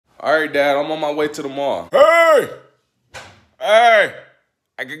All right, Dad, I'm on my way to the mall. Hey! Hey!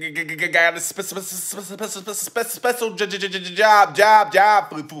 I got a special job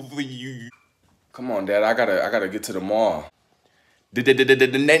for you. Come on, Dad, I gotta get to the mall. Got to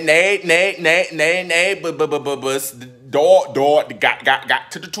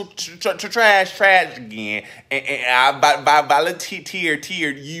the trash again, and I volunteered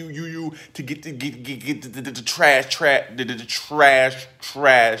you to get the trash.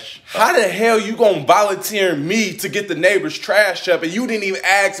 How the hell you gonna volunteer me to get the neighbor's trash up, and you didn't even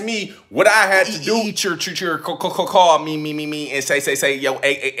ask me what I had to do? Call me and say yo,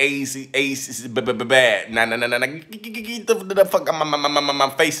 Ace is bad. Nah, get the fuck out my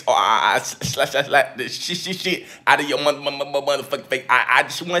face, or I slash the shit out of your motherfucking face. I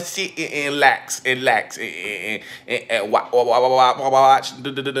just want to sit and relax and watch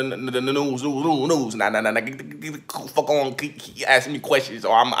the news. Nah, get the fuck on, keep asking me questions,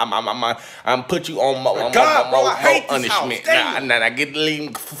 or I'm put you on more punishment. Nah, get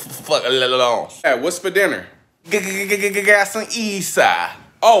leave fuck alone. Hey, what's for dinner? Got some Isa.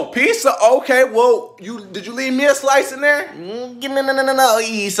 Oh, pizza? Okay, well, did you leave me a slice in there? No,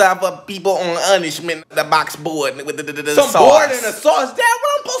 Isa for people on punishment, the box board with the sauce. Some board and a sauce? Dad,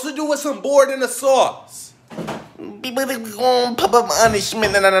 what I'm supposed to do with some board and a sauce? People gonna pop up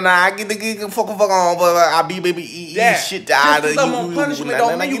punishment. I get the fuck on, but I be eat shit out of you. I'm on punishment,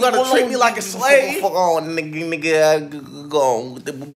 don't mean you gotta treat me like a slave. Fuck on, nigga, go on with the